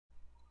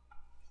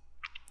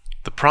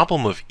The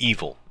problem of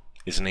evil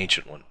is an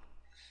ancient one.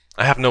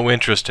 I have no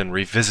interest in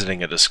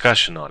revisiting a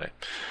discussion on it.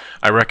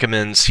 I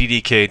recommend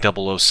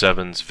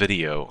CDK007's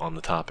video on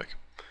the topic.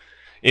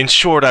 In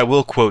short, I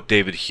will quote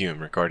David Hume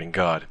regarding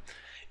God.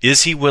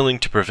 Is he willing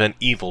to prevent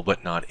evil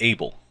but not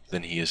able?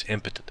 Then he is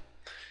impotent.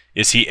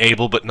 Is he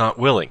able but not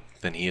willing?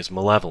 Then he is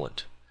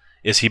malevolent.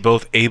 Is he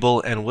both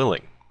able and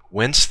willing?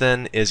 Whence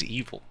then is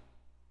evil?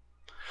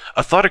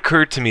 A thought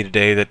occurred to me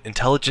today that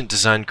intelligent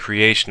design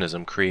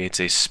creationism creates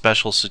a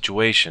special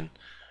situation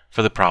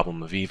for the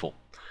problem of evil,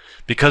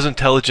 because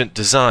intelligent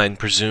design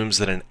presumes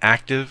that an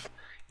active,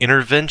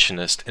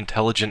 interventionist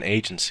intelligent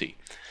agency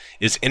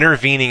is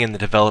intervening in the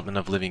development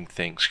of living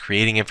things,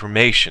 creating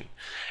information,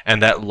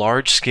 and that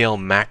large-scale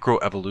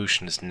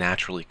macroevolution is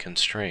naturally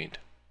constrained.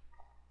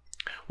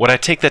 What I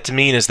take that to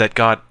mean is that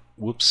God,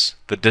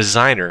 the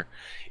designer,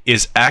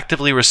 is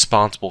actively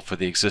responsible for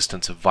the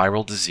existence of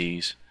viral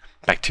disease,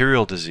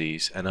 bacterial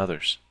disease, and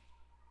others.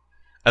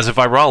 As a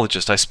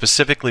virologist, I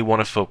specifically want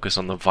to focus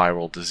on the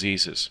viral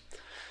diseases.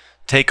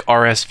 Take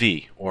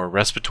RSV, or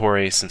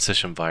respiratory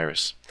syncytial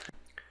virus.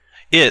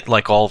 It,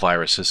 like all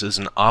viruses, is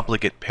an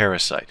obligate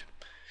parasite.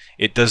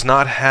 It does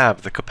not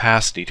have the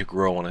capacity to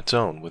grow on its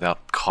own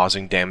without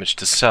causing damage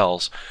to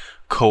cells,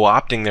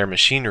 co-opting their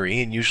machinery,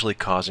 and usually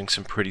causing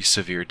some pretty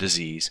severe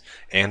disease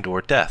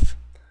and/or death.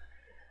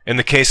 In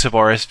the case of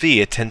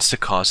RSV, it tends to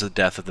cause the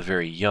death of the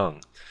very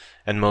young,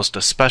 and most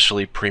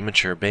especially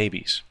premature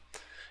babies.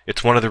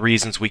 It's one of the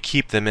reasons we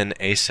keep them in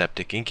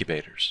aseptic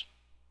incubators.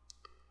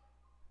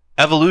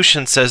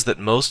 Evolution says that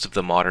most of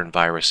the modern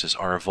viruses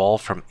are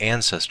evolved from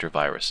ancestor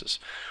viruses,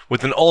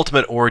 with an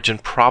ultimate origin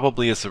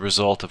probably as the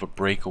result of a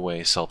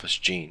breakaway selfish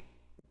gene.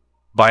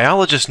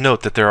 Biologists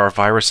note that there are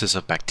viruses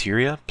of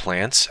bacteria,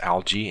 plants,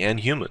 algae,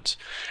 and humans,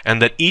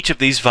 and that each of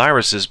these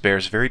viruses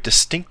bears very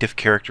distinctive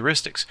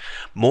characteristics,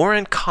 more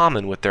in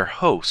common with their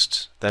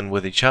hosts than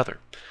with each other,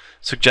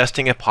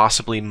 suggesting a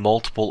possibly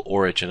multiple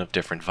origin of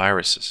different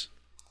viruses.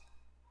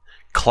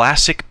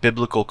 Classic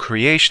biblical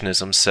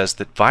creationism says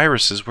that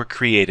viruses were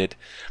created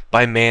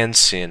by man's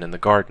sin in the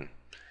garden.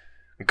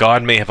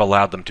 God may have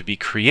allowed them to be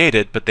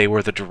created, but they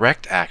were the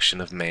direct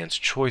action of man's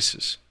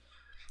choices.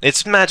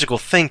 It's magical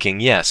thinking,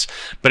 yes,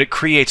 but it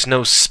creates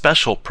no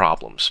special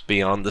problems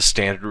beyond the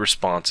standard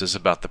responses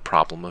about the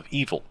problem of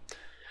evil.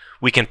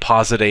 We can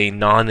posit a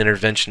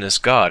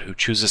non-interventionist God who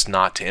chooses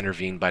not to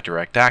intervene by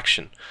direct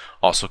action,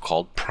 also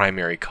called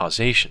primary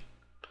causation.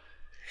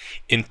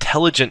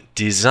 Intelligent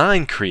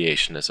design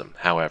creationism,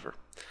 however,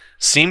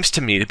 seems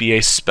to me to be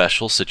a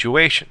special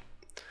situation.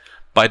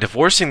 By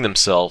divorcing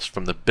themselves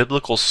from the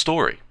biblical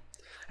story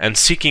and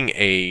seeking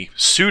a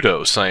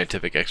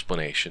pseudo-scientific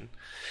explanation,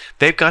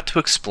 they've got to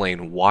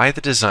explain why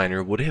the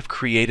designer would have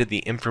created the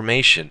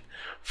information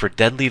for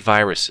deadly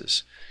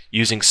viruses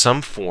using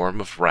some form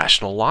of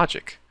rational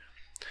logic.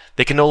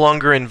 They can no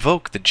longer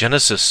invoke the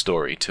Genesis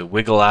story to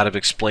wiggle out of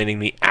explaining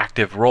the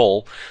active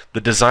role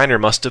the designer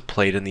must have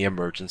played in the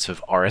emergence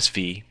of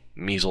RSV,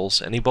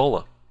 measles, and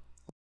Ebola.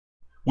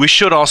 We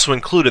should also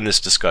include in this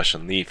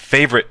discussion the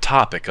favorite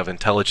topic of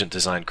intelligent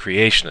design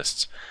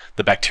creationists,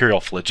 the bacterial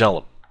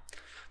flagellum.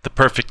 The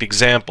perfect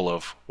example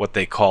of what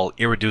they call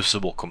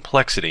irreducible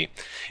complexity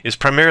is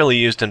primarily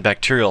used in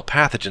bacterial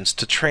pathogens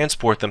to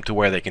transport them to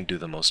where they can do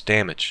the most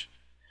damage.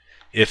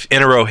 If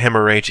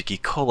enterohemorrhagic E.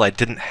 coli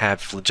didn't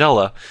have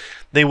flagella,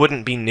 they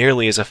wouldn't be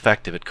nearly as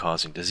effective at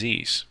causing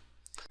disease.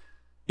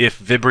 If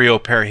Vibrio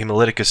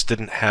parahemolyticus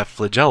didn't have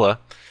flagella,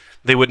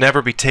 they would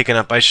never be taken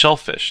up by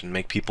shellfish and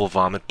make people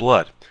vomit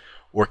blood,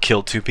 or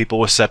kill 2 people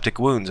with septic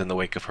wounds in the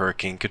wake of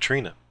Hurricane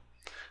Katrina.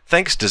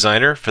 Thanks,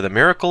 designer, for the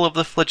miracle of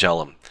the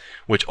flagellum,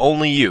 which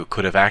only you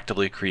could have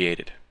actively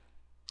created.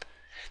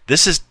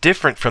 This is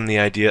different from the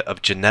idea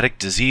of genetic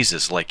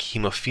diseases like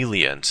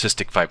hemophilia and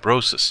cystic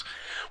fibrosis.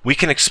 We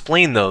can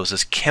explain those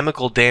as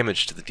chemical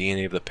damage to the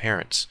DNA of the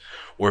parents,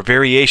 or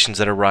variations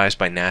that arise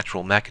by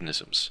natural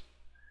mechanisms.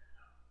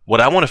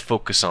 What I want to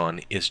focus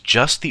on is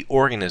just the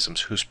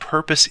organisms whose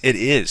purpose it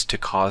is to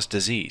cause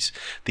disease,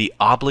 the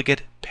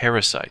obligate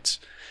parasites.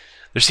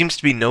 There seems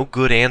to be no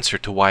good answer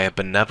to why a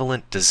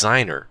benevolent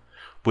designer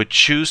would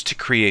choose to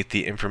create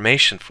the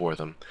information for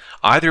them,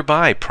 either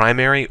by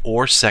primary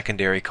or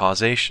secondary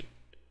causation.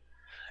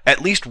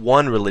 At least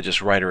one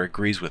religious writer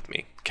agrees with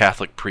me,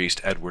 Catholic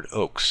priest Edward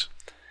Oakes.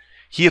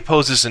 He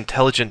opposes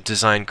intelligent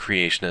design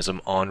creationism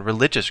on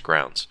religious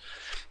grounds,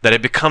 that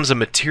it becomes a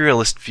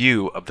materialist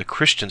view of the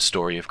Christian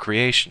story of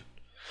creation.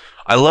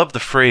 I love the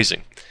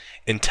phrasing,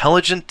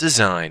 intelligent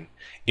design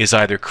is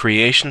either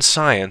creation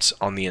science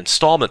on the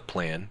installment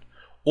plan,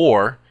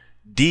 or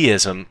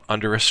deism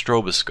under a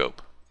stroboscope,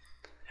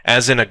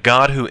 as in a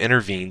God who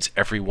intervenes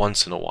every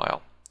once in a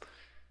while.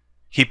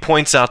 He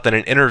points out that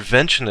an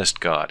interventionist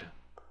God,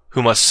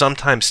 who must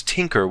sometimes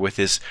tinker with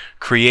his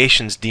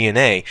creation's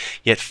DNA,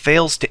 yet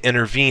fails to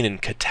intervene in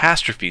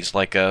catastrophes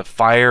like a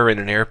fire in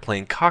an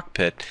airplane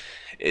cockpit,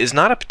 is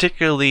not a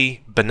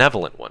particularly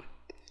benevolent one.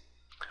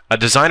 A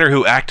designer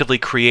who actively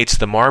creates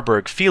the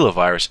Marburg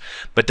filovirus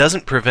but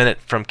doesn't prevent it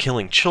from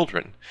killing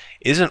children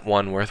isn't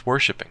one worth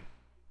worshipping.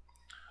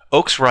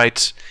 Oakes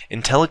writes,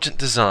 "Intelligent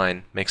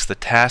design makes the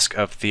task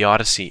of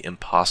theodicy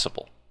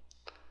impossible."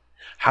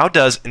 How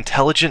does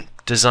intelligent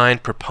design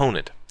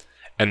proponent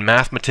and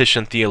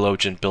mathematician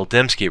theologian Bill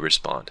Dembski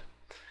respond?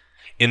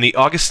 In the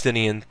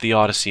Augustinian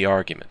theodicy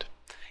argument,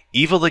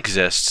 evil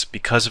exists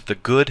because of the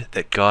good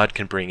that God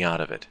can bring out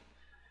of it.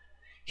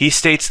 He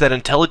states that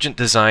intelligent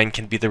design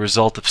can be the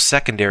result of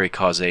secondary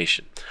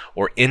causation,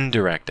 or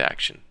indirect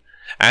action,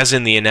 as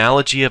in the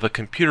analogy of a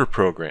computer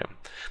program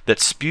that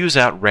spews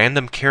out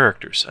random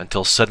characters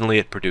until suddenly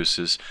it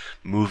produces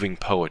moving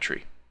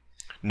poetry.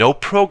 No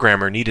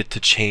programmer needed to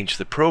change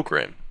the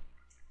program.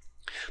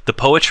 The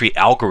poetry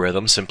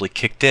algorithm simply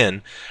kicked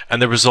in,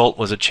 and the result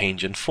was a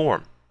change in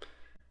form.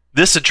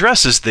 This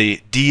addresses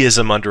the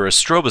deism under a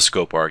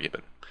stroboscope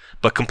argument,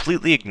 but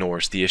completely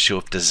ignores the issue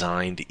of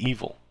designed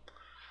evil.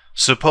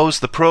 Suppose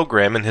the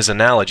program in his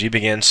analogy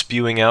began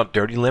spewing out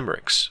dirty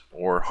limericks,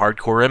 or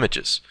hardcore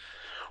images.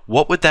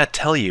 What would that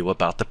tell you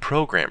about the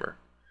programmer?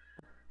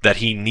 That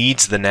he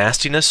needs the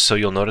nastiness so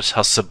you'll notice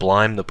how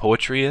sublime the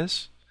poetry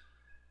is?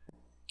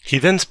 He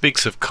then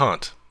speaks of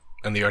Kant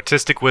and the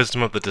artistic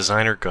wisdom of the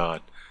designer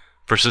God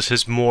versus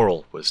his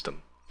moral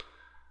wisdom.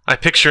 I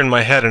picture in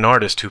my head an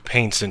artist who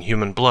paints in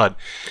human blood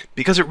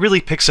because it really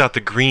picks out the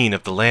green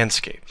of the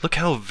landscape. Look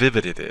how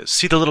vivid it is.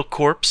 See the little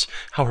corpse?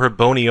 How her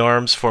bony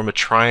arms form a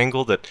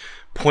triangle that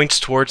points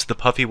towards the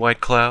puffy white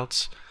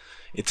clouds?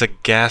 It's a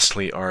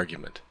ghastly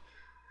argument.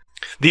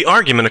 The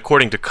argument,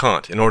 according to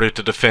Kant, in order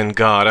to defend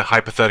God, a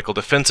hypothetical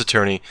defense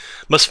attorney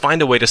must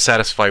find a way to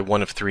satisfy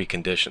one of three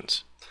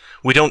conditions.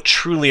 We don't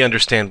truly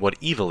understand what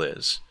evil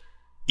is.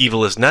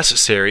 Evil is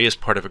necessary as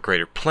part of a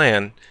greater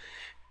plan.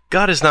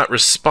 God is not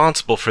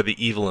responsible for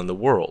the evil in the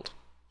world.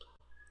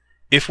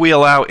 If we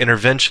allow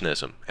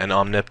interventionism and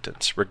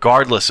omnipotence,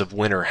 regardless of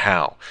when or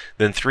how,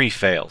 then 3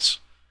 fails.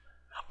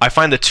 I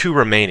find the 2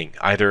 remaining,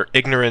 either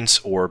ignorance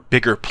or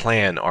bigger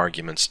plan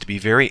arguments, to be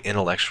very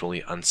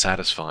intellectually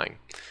unsatisfying.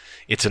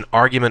 It's an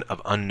argument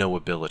of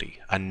unknowability,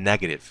 a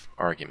negative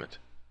argument.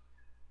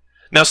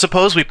 Now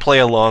suppose we play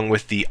along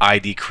with the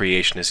ID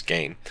creationist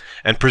game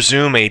and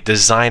presume a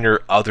designer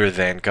other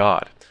than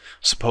God.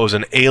 Suppose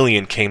an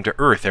alien came to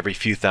Earth every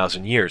few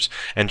thousand years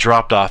and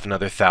dropped off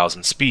another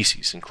 1,000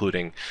 species,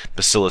 including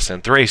Bacillus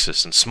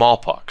anthracis and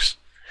smallpox.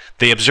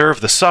 They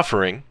observe the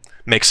suffering,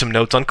 make some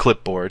notes on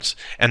clipboards,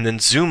 and then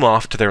zoom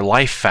off to their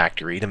life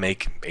factory to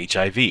make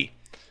HIV.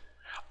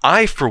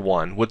 I, for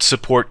one, would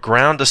support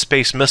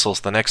ground-to-space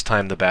missiles the next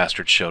time the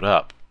bastards showed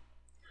up.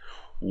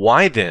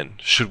 Why then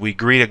should we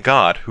greet a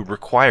God who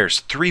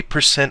requires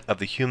 3% of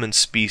the human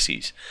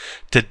species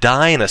to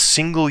die in a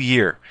single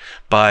year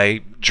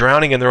by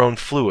drowning in their own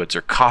fluids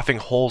or coughing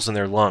holes in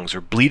their lungs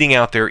or bleeding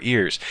out their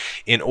ears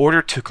in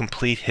order to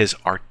complete his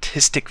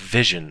artistic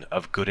vision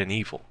of good and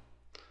evil?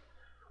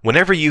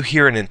 Whenever you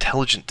hear an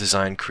intelligent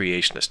design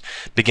creationist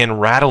begin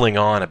rattling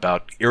on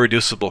about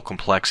irreducible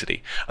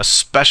complexity,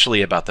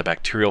 especially about the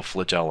bacterial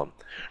flagellum,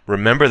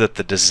 remember that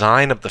the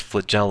design of the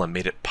flagellum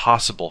made it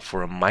possible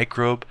for a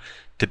microbe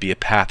to be a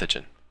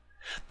pathogen.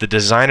 The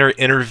designer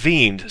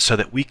intervened so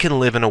that we can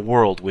live in a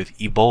world with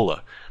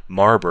Ebola,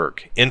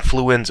 Marburg,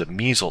 influenza,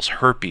 measles,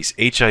 herpes,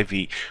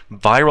 HIV,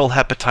 viral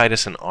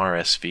hepatitis, and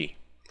RSV.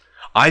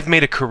 I've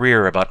made a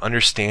career about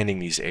understanding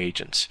these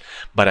agents,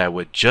 but I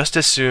would just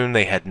as soon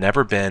they had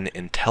never been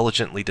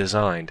intelligently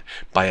designed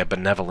by a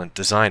benevolent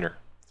designer.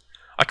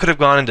 I could have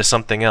gone into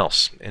something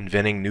else,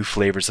 inventing new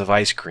flavors of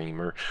ice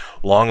cream, or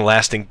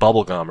long-lasting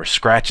bubblegum, or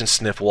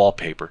scratch-and-sniff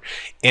wallpaper,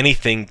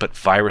 anything but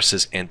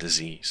viruses and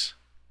disease.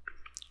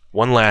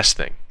 One last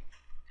thing.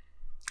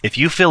 If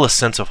you feel a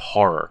sense of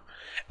horror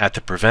at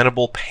the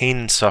preventable pain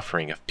and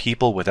suffering of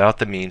people without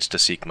the means to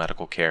seek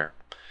medical care,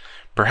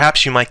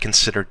 perhaps you might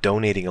consider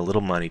donating a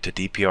little money to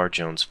DPR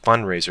Jones'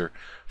 fundraiser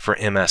for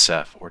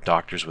MSF, or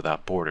Doctors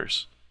Without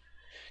Borders.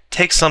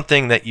 Take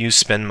something that you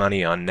spend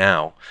money on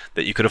now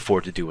that you could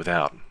afford to do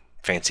without.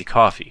 Fancy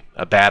coffee,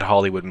 a bad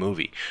Hollywood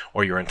movie,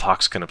 or your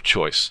intoxicant of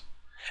choice,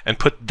 and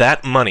put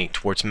that money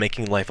towards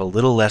making life a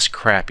little less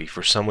crappy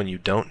for someone you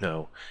don't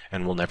know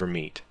and will never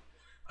meet.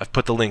 I've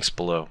put the links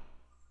below.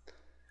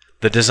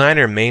 The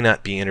designer may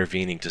not be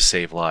intervening to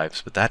save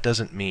lives, but that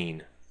doesn't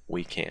mean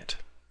we can't.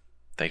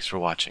 Thanks for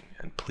watching,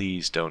 and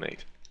please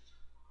donate.